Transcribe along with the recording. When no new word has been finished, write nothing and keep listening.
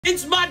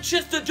It's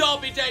Manchester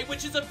Derby Day,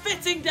 which is a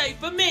fitting day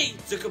for me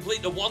to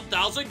complete the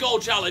 1,000 goal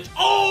challenge.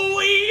 Oh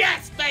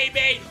yes,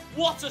 baby!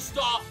 What a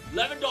start.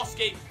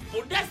 Lewandowski,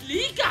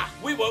 Bundesliga.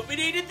 We won't be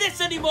needing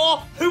this anymore.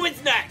 Who is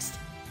next?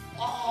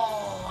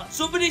 Oh,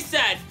 somebody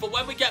said for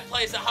when we get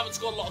players that haven't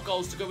scored a lot of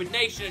goals to go with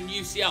Nation and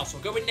UCL, so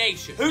I'll go with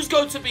Nation. Who's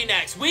going to be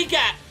next? We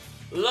get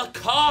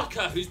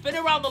Lukaku, who's been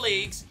around the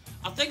leagues.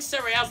 I think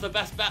Serie A's the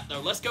best bet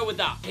though. Let's go with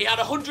that. He had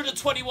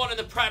 121 in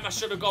the Prem. I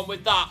should have gone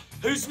with that.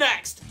 Who's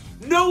next?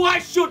 No, I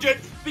shouldn't,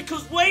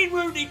 because Wayne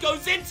Rooney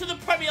goes into the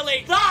Premier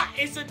League. That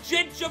is a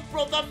ginger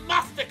brother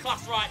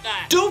masterclass right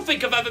there. Don't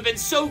think I've ever been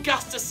so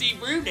gassed to see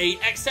Rooney,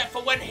 except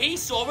for when he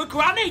saw a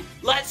granny.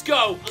 Let's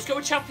go. Let's go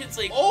with Champions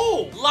League.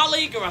 Oh, La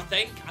Liga, I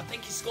think. I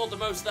think he scored the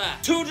most there.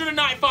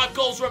 295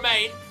 goals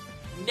remain.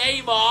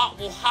 Neymar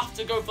will have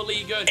to go for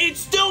Liga. It's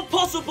still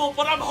possible,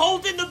 but I'm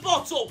holding the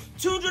bottle.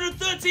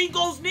 213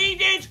 goals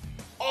needed.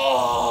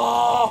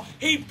 Oh,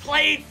 he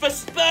played for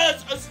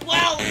Spurs as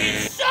well.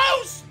 It's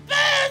so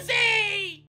Spursy!